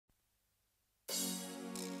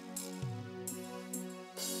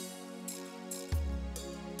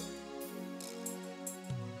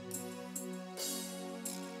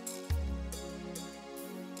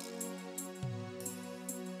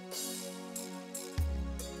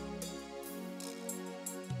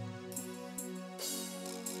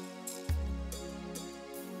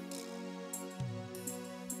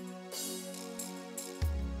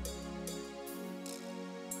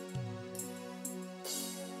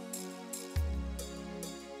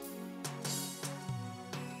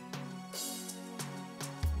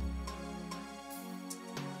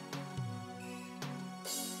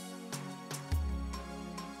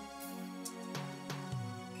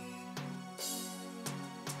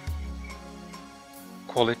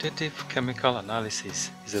Qualitative chemical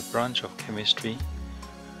analysis is a branch of chemistry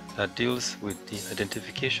that deals with the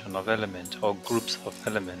identification of elements or groups of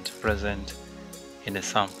elements present in a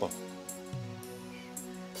sample.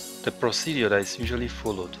 The procedure that is usually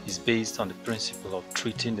followed is based on the principle of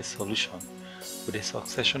treating the solution with a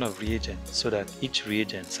succession of reagents so that each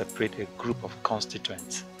reagent separates a group of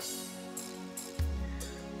constituents.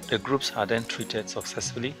 The groups are then treated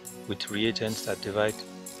successively with reagents that divide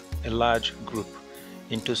a large group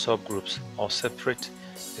into subgroups or separate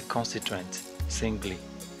the constituent singly.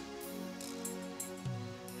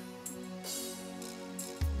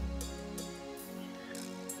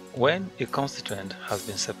 When a constituent has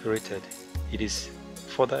been separated, it is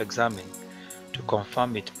further examined to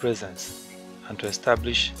confirm its presence and to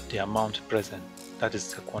establish the amount present, that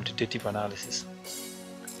is the quantitative analysis.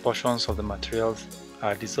 Portions of the materials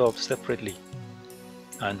are dissolved separately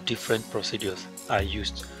and different procedures are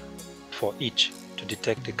used for each to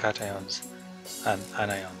detect the cations and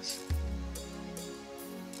anions.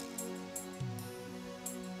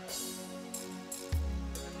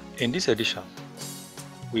 In this edition,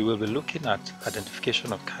 we will be looking at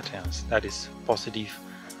identification of cations, that is positive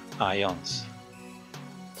ions.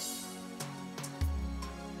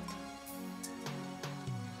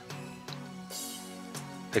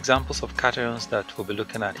 Examples of cations that we'll be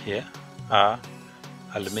looking at here are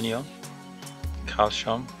aluminium,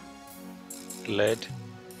 calcium, lead,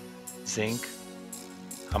 zinc,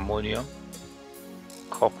 ammonium,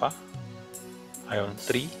 copper, ion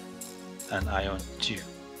 3 and ion 2.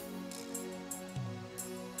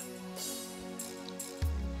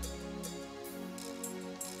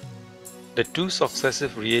 The two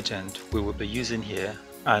successive reagents we will be using here,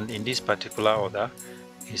 and in this particular order,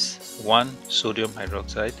 is 1 sodium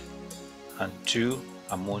hydroxide and 2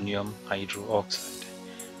 ammonium hydroxide.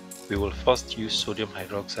 We will first use sodium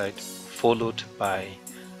hydroxide followed by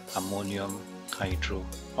ammonium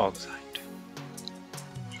hydroxide.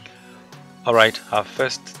 Alright, our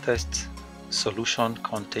first test solution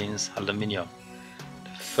contains aluminium.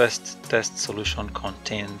 The first test solution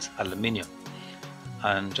contains aluminium.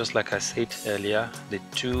 And just like I said earlier, the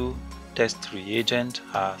two test reagents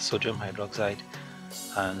are sodium hydroxide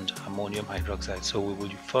and ammonium hydroxide. So we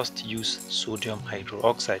will first use sodium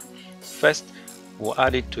hydroxide. First, we'll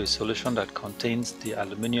add it to a solution that contains the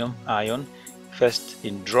aluminium ion, first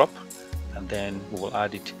in drop, and then we will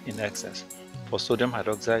add it in excess. For sodium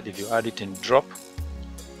hydroxide, if you add it in drop,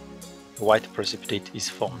 a white precipitate is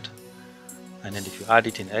formed. And then if you add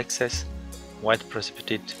it in excess, white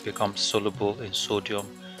precipitate becomes soluble in sodium,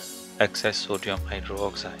 excess sodium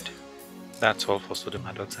hydroxide. That's all for sodium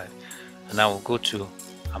hydroxide. And now we'll go to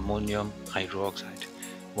ammonium hydroxide.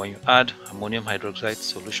 When you add ammonium hydroxide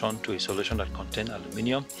solution to a solution that contains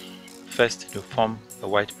aluminium, first it will form a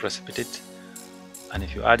white precipitate, and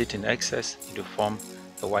if you add it in excess, it will form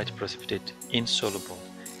a white precipitate insoluble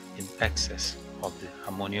in excess of the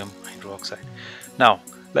ammonium hydroxide. Now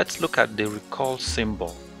let's look at the recall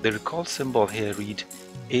symbol. The recall symbol here reads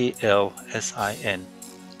AlSin.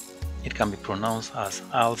 It can be pronounced as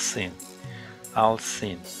alsin.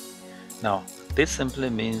 Alsin. Now this simply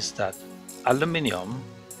means that aluminium,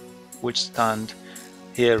 which stand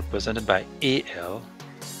here represented by Al,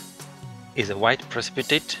 is a white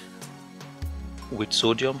precipitate with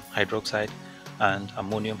sodium hydroxide and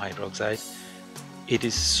ammonium hydroxide. It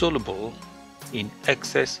is soluble in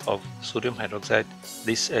excess of sodium hydroxide.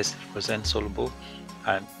 This S represents soluble,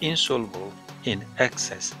 and insoluble in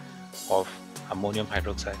excess of ammonium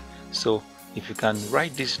hydroxide. So if you can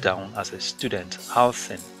write this down as a student,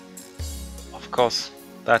 alsin, of course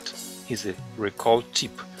that is a recall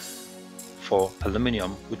tip for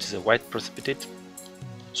aluminium, which is a white precipitate,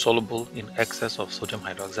 soluble in excess of sodium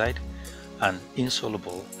hydroxide and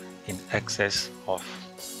insoluble in excess of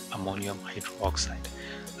ammonium hydroxide.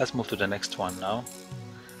 Let's move to the next one now.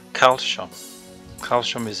 Calcium.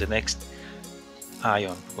 Calcium is the next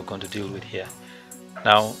ion we're going to deal with here.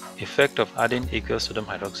 Now, effect of adding aqueous sodium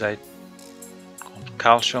hydroxide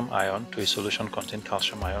calcium ion to a solution containing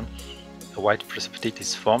calcium ion, a white precipitate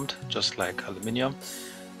is formed just like aluminium.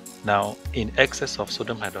 Now in excess of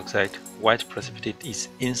sodium hydroxide, white precipitate is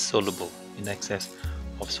insoluble in excess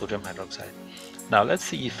of sodium hydroxide. Now let's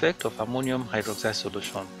see effect of ammonium hydroxide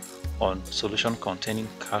solution on solution containing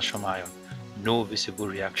calcium ion. No visible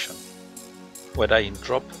reaction, whether in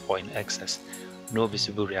drop or in excess. No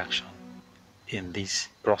visible reaction in this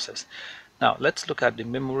process. Now let's look at the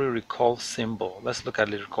memory recall symbol. Let's look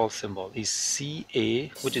at the recall symbol. Is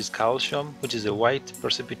Ca, which is calcium, which is a white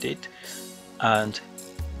precipitate, and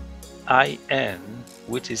In,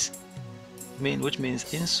 which is which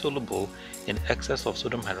means insoluble in excess of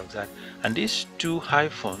sodium hydroxide. And these two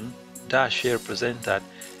hyphen dash here represent that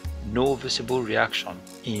no visible reaction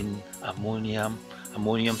in ammonium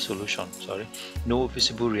solution, no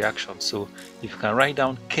visible reaction. So if you can write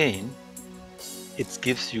down cane, it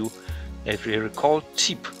gives you a recall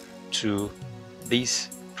tip to this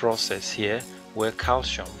process here, where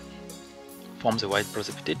calcium forms a white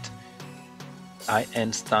precipitate.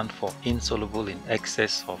 In stand for insoluble in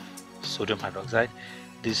excess of sodium hydroxide.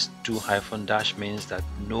 This two hyphen dash means that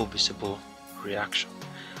no visible reaction.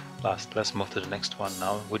 Last, let's move to the next one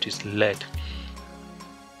now, which is lead.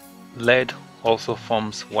 Lead also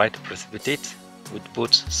forms white precipitate with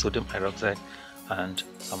both sodium hydroxide and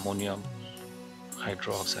ammonium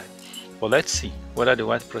hydroxide. Well, let's see whether the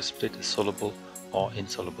white precipitate is soluble or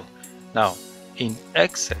insoluble. Now, in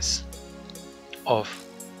excess of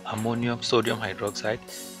sodium hydroxide,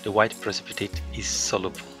 the white precipitate is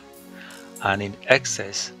soluble, and in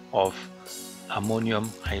excess of ammonium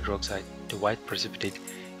hydroxide, the white precipitate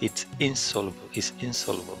is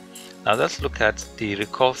insoluble. Now let's look at the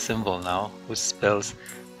recall symbol now, which spells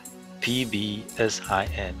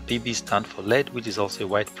PbSIN. Pb stands for lead, which is also a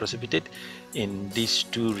white precipitate in these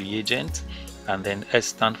two reagents, and then S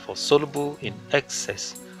stands for soluble in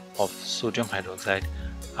excess of sodium hydroxide.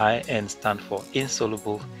 In stands for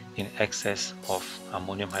insoluble in excess of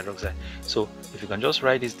ammonium hydroxide. So if you can just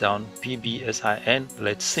write this down, PbSIN,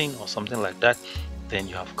 lead zinc or something like that, then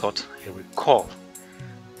you have got a recall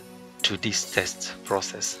to this test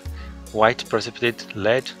process. White precipitate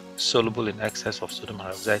lead, soluble in excess of sodium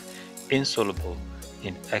hydroxide, insoluble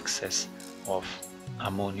in excess of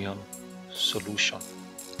ammonium solution.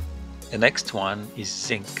 The next one is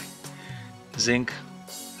zinc. Zinc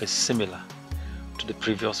is similar to the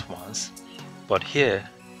previous ones, but here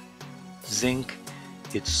zinc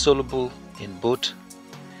is soluble in both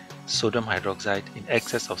sodium hydroxide, in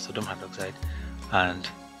excess of sodium hydroxide, and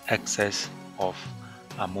excess of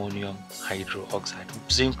ammonium hydroxide.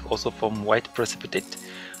 Zinc also forms white precipitate,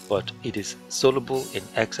 but it is soluble in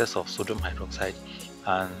excess of sodium hydroxide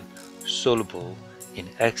and soluble in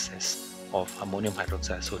excess of ammonium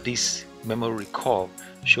hydroxide. So this memory recall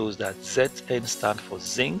shows that Zn stands for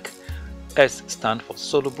zinc, S stands for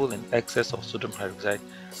soluble in excess of sodium hydroxide,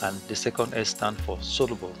 and the second S stands for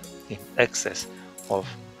soluble in excess of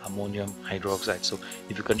ammonium hydroxide. So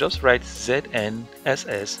if you can just write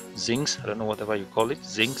ZnSS, zincs, I don't know whatever you call it,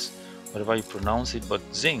 zincs, whatever you pronounce it, but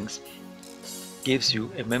zincs gives you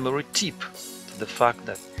a memory tip to the fact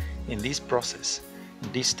that in this process,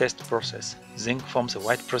 in this test process, zinc forms a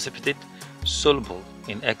white precipitate soluble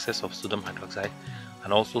in excess of sodium hydroxide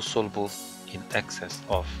and also soluble in excess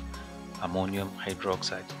of ammonium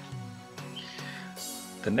hydroxide.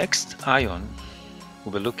 The next ion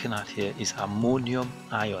we'll be looking at here is ammonium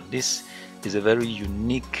ion. This is a very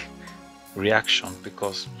unique reaction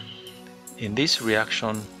because in this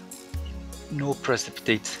reaction no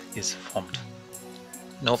precipitate is formed.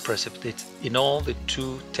 No precipitate. In all the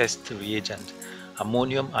two test reagents,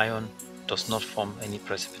 ammonium ion does not form any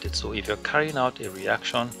precipitate. So if you're carrying out a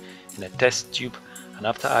reaction in a test tube and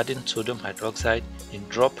after adding sodium hydroxide in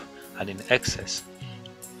drop and in excess,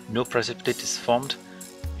 no precipitate is formed,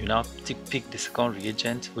 you now pick the second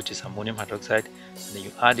reagent, which is ammonium hydroxide, and then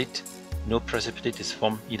you add it, no precipitate is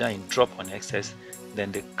formed either in drop or in excess,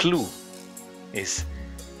 then the clue is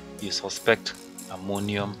you suspect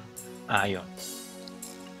ammonium ion.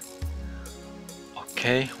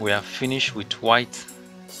 Okay, we have finished with white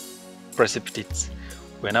precipitates.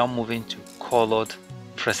 We're now moving to colored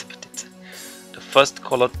precipitate. The first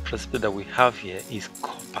colored precipitate that we have here is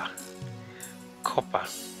copper. Copper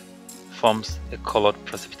forms a colored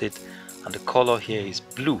precipitate, and the color here is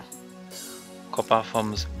blue. Copper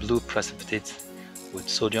forms blue precipitate with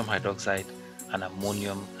sodium hydroxide and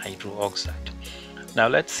ammonium hydroxide. Now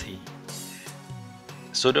let's see.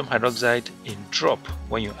 Sodium hydroxide in drop,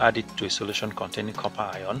 when you add it to a solution containing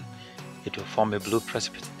copper ion, it will form a blue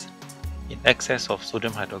precipitate. In excess of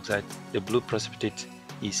sodium hydroxide, the blue precipitate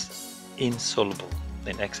is insoluble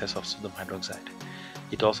in excess of sodium hydroxide.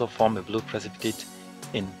 It also forms a blue precipitate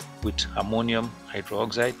with ammonium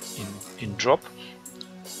hydroxide in drop,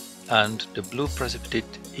 and the blue precipitate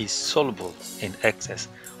is soluble in excess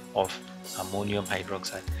of ammonium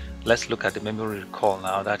hydroxide. Let's look at the memory recall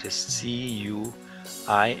now. That is CuINS,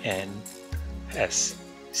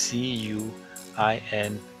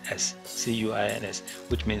 CuINS,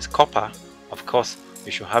 which means copper. Of course,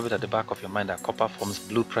 you should have it at the back of your mind that copper forms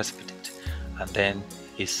blue precipitate, and then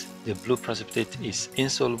the blue precipitate is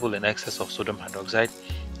insoluble in excess of sodium hydroxide,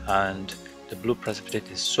 and the blue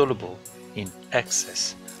precipitate is soluble in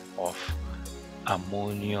excess of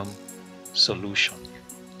ammonium solution.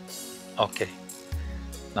 Okay,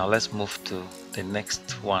 now let's move to the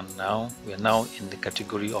next one. Now we are now in the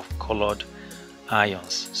category of colored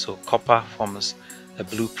ions. So copper forms a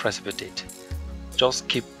blue precipitate. Just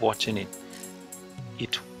keep watching it.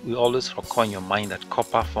 It will always recur in your mind that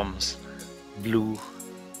copper forms blue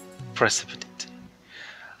precipitate.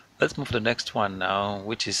 Let's move to the next one now,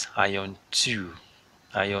 which is ion 2.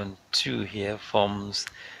 Ion 2 here forms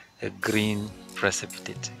a green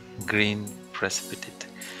precipitate. Green precipitate.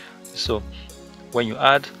 So when you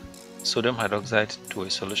add sodium hydroxide to a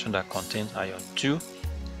solution that contains ion 2,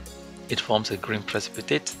 it forms a green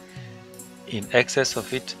precipitate. In excess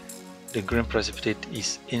of it, the green precipitate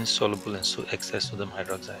is insoluble in excess sodium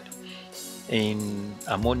hydroxide. In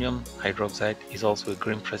ammonium hydroxide is also a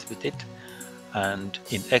green precipitate, and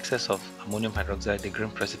in excess of ammonium hydroxide, the green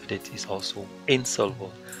precipitate is also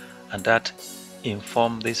insoluble, and that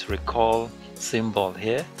informs this recall symbol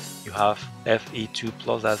here. You have Fe2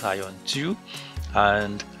 plus, that's ion 2,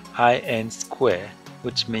 and In square,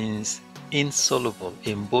 which means insoluble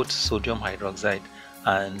in both sodium hydroxide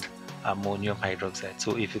and ammonium hydroxide.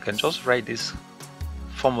 So if you can just write this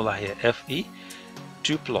formula here,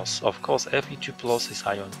 Fe2 plus, of course Fe2 plus is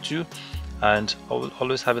ion 2, and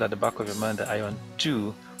always have it at the back of your mind that ion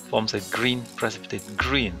 2 forms a green precipitate,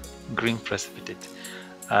 green precipitate,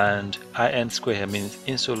 and In square here means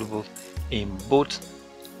insoluble in both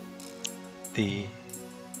the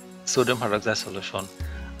sodium hydroxide solution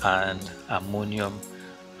and ammonium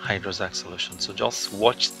hydroxide solution. So just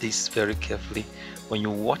watch this very carefully. When you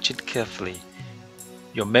watch it carefully,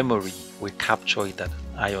 your memory will capture it that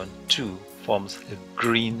ion 2 forms a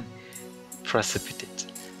green precipitate.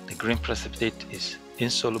 The green precipitate is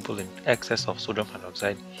insoluble in excess of sodium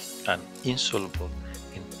hydroxide and insoluble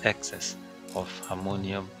in excess of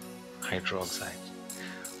ammonium hydroxide.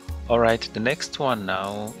 Alright, the next one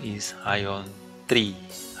now is ion 3.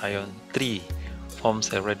 Ion 3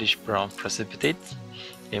 forms a reddish brown precipitate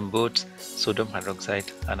in both sodium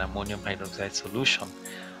hydroxide and ammonium hydroxide solution.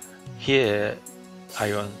 Here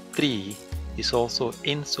ion 3 is also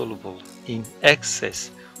insoluble in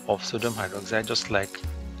excess of sodium hydroxide, just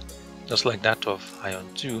like that of ion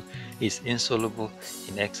 2 is insoluble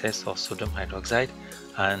in excess of sodium hydroxide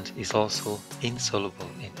and is also insoluble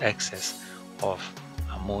in excess of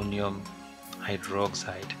ammonium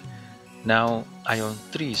hydroxide. Now ion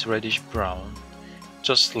 3 is reddish brown,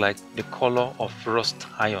 just like the color of rust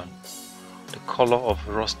iron. The color of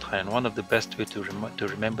rust iron, one of the best way to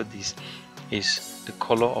remember this is the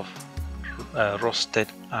color of rusted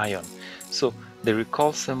iron. So the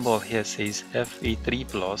recall symbol here says Fe3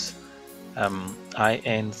 plus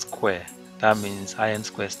In square. That means In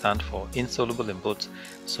square stands for insoluble in both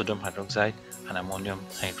sodium hydroxide and ammonium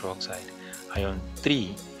hydroxide. Ion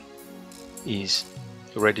 3 is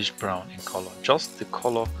reddish brown in color, just the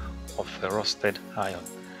color of a rusted iron.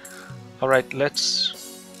 Alright, let's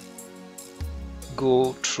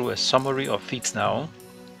go through a summary of it now.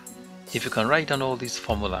 If you can write down all these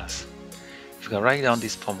formulas,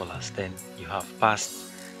 then you have passed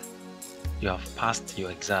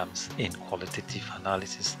your exams in qualitative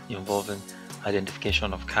analysis involving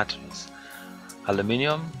identification of cations.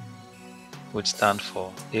 Aluminium, which stands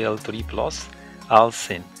for Al3 plus.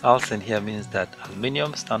 Alcene here means that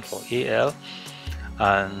aluminium stands for Al,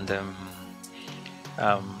 and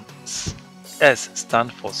S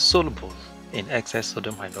stands for soluble in excess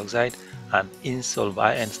sodium hydroxide, and insoluble,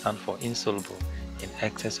 In stands for insoluble in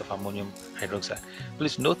excess of ammonium hydroxide.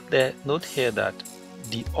 Please note here that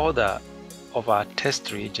the order of our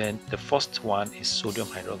test reagent, the first one is sodium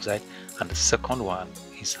hydroxide and the second one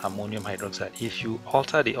is ammonium hydroxide. If you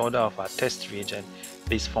alter the order of our test reagent,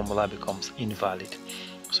 this formula becomes invalid.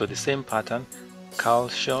 So the same pattern,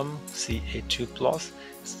 calcium Ca2 plus,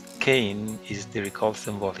 Kn is the recall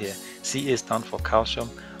symbol here. Ca stands for calcium,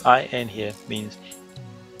 In here means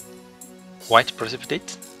white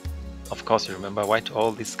precipitate. Of course, you remember white,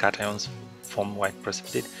 all these cations form white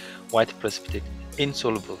precipitate. White precipitate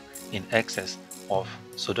insoluble in excess of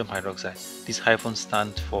sodium hydroxide. This hyphen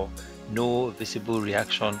stands for no visible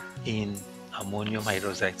reaction in ammonium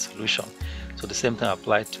hydroxide solution. So the same thing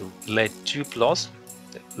applies to lead 2 plus.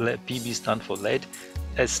 Pb stands for lead,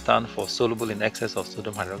 S stands for soluble in excess of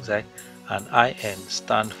sodium hydroxide, and In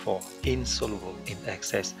stands for insoluble in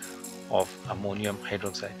excess of ammonium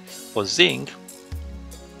hydroxide. For zinc,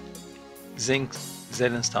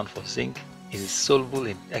 Zn stands for zinc. It is soluble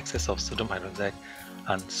in excess of sodium hydroxide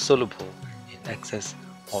and soluble in excess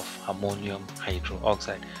of ammonium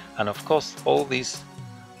hydroxide. And of course, all these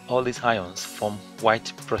ions form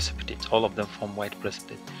white precipitate. All of them form white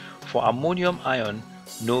precipitate. For ammonium ion,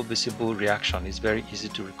 no visible reaction. It's very easy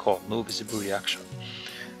to recall. No visible reaction.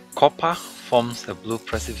 Copper forms a blue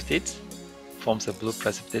precipitate. Blue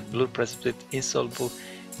precipitate insoluble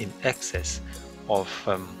in excess of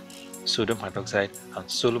sodium hydroxide and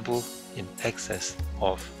soluble in excess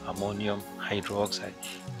of ammonium hydroxide.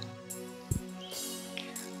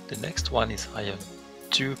 The next one is ion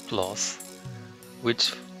 2+, which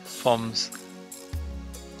forms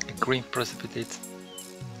a green precipitate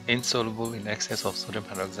insoluble in excess of sodium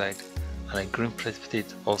hydroxide and a green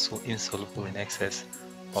precipitate also insoluble in excess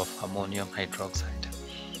of ammonium hydroxide.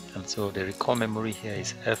 And so the recall memory here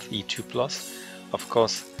is Fe2+. Of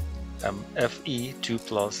course,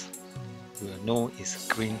 Fe2+ we know is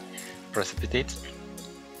green precipitate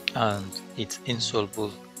and it's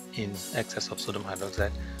insoluble in excess of sodium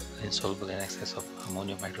hydroxide and insoluble in excess of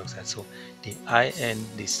ammonium hydroxide. So the IN,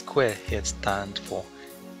 the square here stands for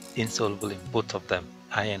insoluble in both of them,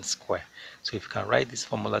 IN square. So if you can write this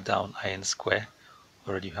formula down, IN square,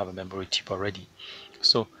 already you have a memory tip already.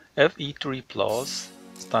 So Fe3+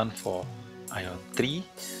 stand for ion 3,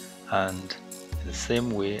 and in the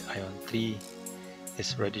same way ion 3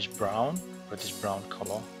 is reddish brown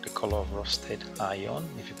color, the color of rusted iron,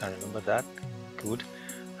 if you can remember that. Good.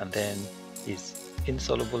 And then is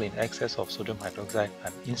insoluble in excess of sodium hydroxide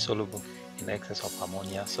and insoluble in excess of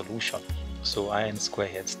ammonia solution. So IN square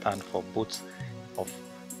here stand for both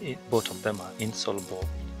of them are insoluble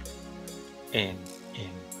in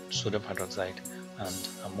sodium hydroxide and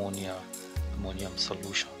ammonium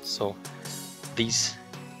solution. So this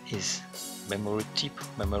is memory tip,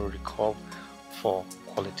 memory recall for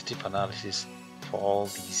qualitative analysis for all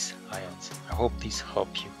these ions. I hope this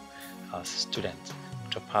helps you as a student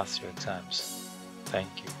to pass your exams. Thank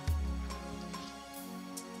you.